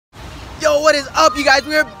what is up, you guys?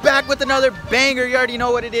 We're back with another banger. You already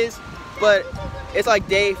know what it is, but it's like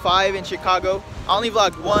day 5 in Chicago. I only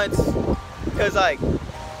vlogged once because, like,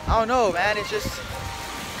 I don't know, man. It's just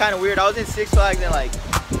kind of weird. I was in Six Flags and, like,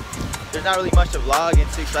 there's not really much to vlog in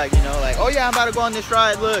Six Flags, you know? Like, oh yeah, I'm about to go on this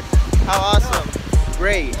ride. Look, how awesome.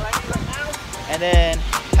 Great. And then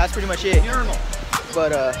that's pretty much it.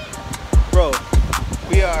 But, bro,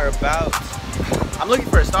 we are about... I'm looking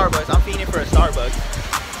for a Starbucks. I'm fiending for a Starbucks.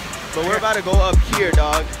 But we're about to go up here,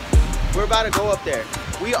 dog. We're about to go up there.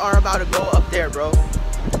 We are about to go up there, bro.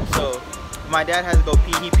 So my dad has to go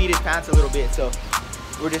pee. He peed his pants a little bit, so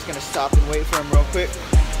we're just gonna stop and wait for him real quick.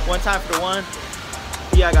 One time for the one.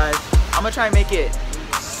 Yeah, guys, I'm gonna try and make it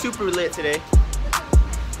super lit today.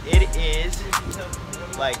 It is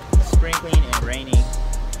like sprinkling and raining,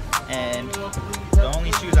 and the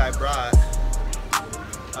only shoes I brought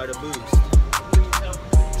are the Boost.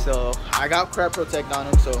 So I got crep protect on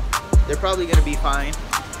them, so they're probably gonna be fine.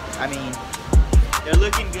 I mean, they're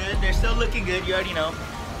looking good. They're still looking good. You already know.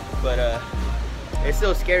 But it's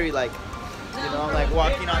still scary. Like, you know, I'm like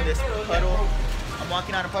walking on this puddle. I'm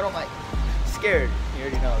walking on a puddle. I'm like scared. You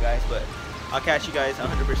already know, guys. But I'll catch you guys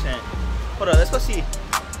 100%. Hold on. Let's go see.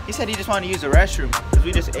 He said he just wanted to use the restroom because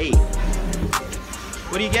we just ate.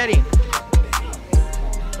 What are you getting?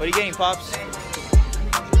 What are you getting, Pops?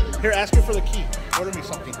 Here, ask her for the key. Order me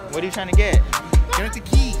something. What are you trying to get? Give it the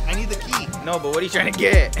key. I need the key. No, but what are you trying to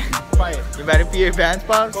get? Buy it. You about to pee your pants,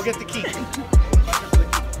 Pops? Go get the key.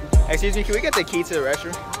 Excuse me, can we get the key to the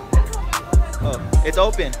restroom? Oh, it's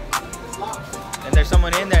open. And there's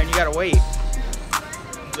someone in there and you gotta wait.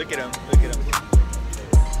 Look at him, look at him.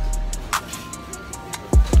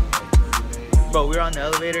 Bro, we were on the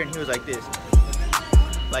elevator and he was like this.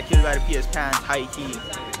 Like he was about to pee his pants, high key.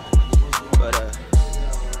 But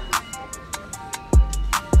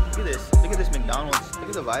look at this McDonald's. Look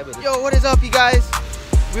at the vibe of this. Yo, what is up, you guys?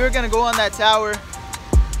 We were gonna go on that tower,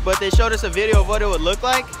 but they showed us a video of what it would look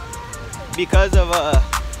like because of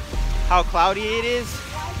how cloudy it is.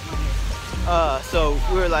 So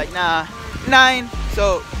we were like, nah, 9.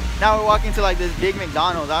 So now we're walking to like this big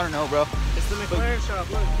McDonald's. I don't know, bro. It's the McLaren shop,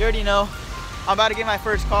 look. You already know. I'm about to get my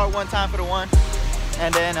first car one time for the one.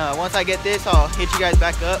 And then once I get this, I'll hit you guys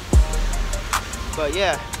back up. But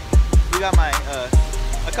yeah, we got my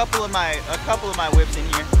a couple of my whips in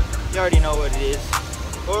here. You already know what it is.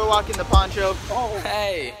 But we're walking the poncho. Oh.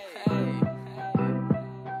 Hey.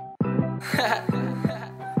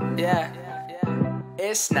 Yeah.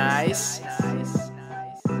 It's nice.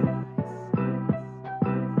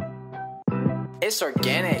 It's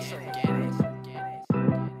organic.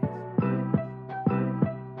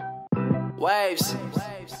 Waves.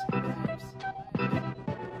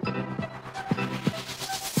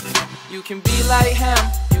 You can be like him,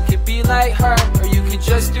 you can be like her, or you can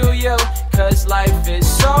just do you, cause life is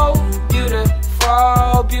so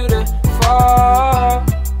beautiful, beautiful.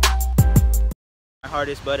 My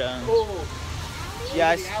hardest, but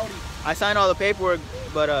yeah, I signed all the paperwork,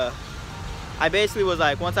 but I basically was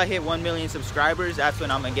like, once I hit 1 million subscribers, that's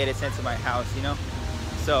when I'm gonna get it sent to my house, you know?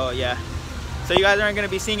 So yeah, so you guys aren't gonna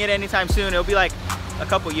be seeing it anytime soon. It'll be like a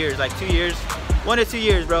couple years, like 2 years, 1 to 2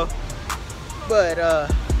 years, bro. But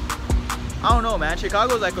I don't know, man.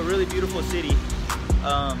 Chicago's like a really beautiful city.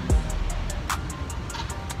 My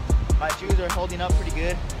shoes are holding up pretty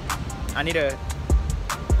good. I need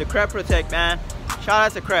the crep protect, man. Shout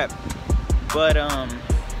out to crep. But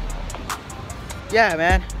yeah,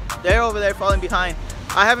 man, they're over there falling behind.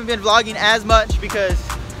 I haven't been vlogging as much because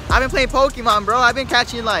I've been playing Pokemon, bro. I've been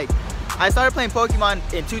catching, like, I started playing Pokemon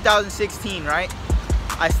in 2016, right?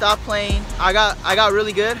 I stopped playing. I got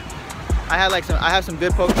really good. I have some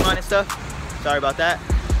good Pokemon and stuff. Sorry about that.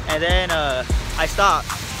 And then I stopped.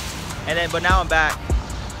 And then, but now I'm back.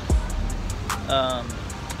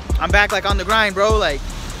 I'm back like on the grind, bro. Like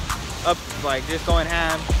up, like just going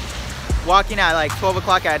ham. Walking at like 12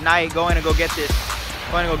 o'clock at night, going to go get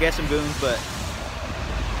some goons. But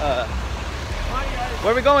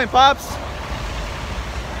where we going, Pops?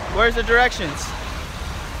 Where's the directions?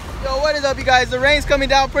 Yo, what is up, you guys? The rain's coming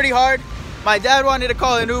down pretty hard. My dad wanted to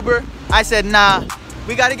call an Uber. I said, nah,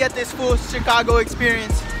 we got to get this full Chicago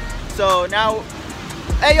experience. So now,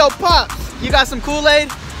 hey, yo, Pops, you got some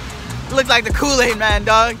Kool-Aid? Looks like the Kool-Aid man,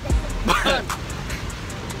 dog. But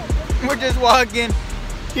we're just walking.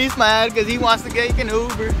 He's mad because he wants to take an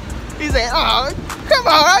Uber. He's like, oh, come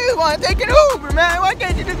on, I just want to take an Uber, man. Why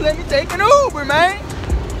can't you just let me take an Uber, man?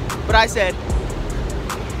 But I said,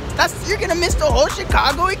 you're gonna miss the whole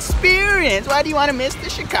Chicago experience. Why do you want to miss the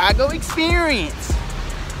Chicago experience?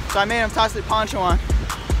 So I made him toss the poncho on.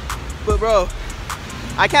 But bro,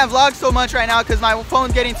 I can't vlog so much right now because my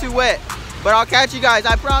phone's getting too wet. But I'll catch you guys,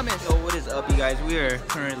 I promise. Yo, what is up, you guys? We are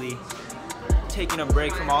currently taking a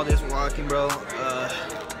break from all this walking, bro. You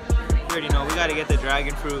already know, we gotta get the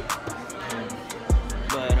dragon fruit.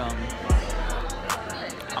 But,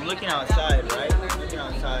 I'm looking outside, right? I'm looking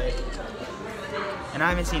outside. And I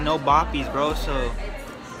haven't seen no boppies, bro, so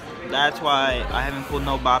that's why I haven't pulled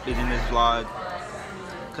no boppies in this vlog.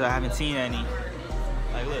 Because I haven't seen any.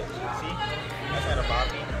 Like, look, see? That's not a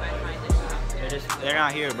boppy. They're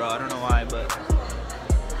not here, bro. I don't know why, but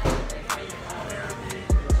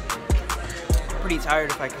I'm pretty tired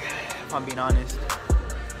if I'm being honest.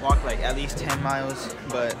 Walked like at least 10 miles,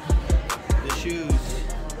 but the shoes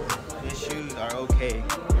are okay.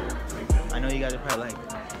 I know you guys are probably like,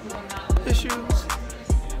 the shoes,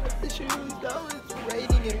 though, it's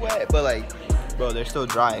raining and wet. But like, bro, they're still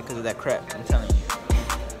dry because of that crap, I'm telling you.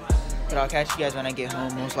 But I'll catch you guys when I get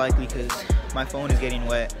home, most likely, because my phone is getting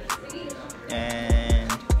wet. And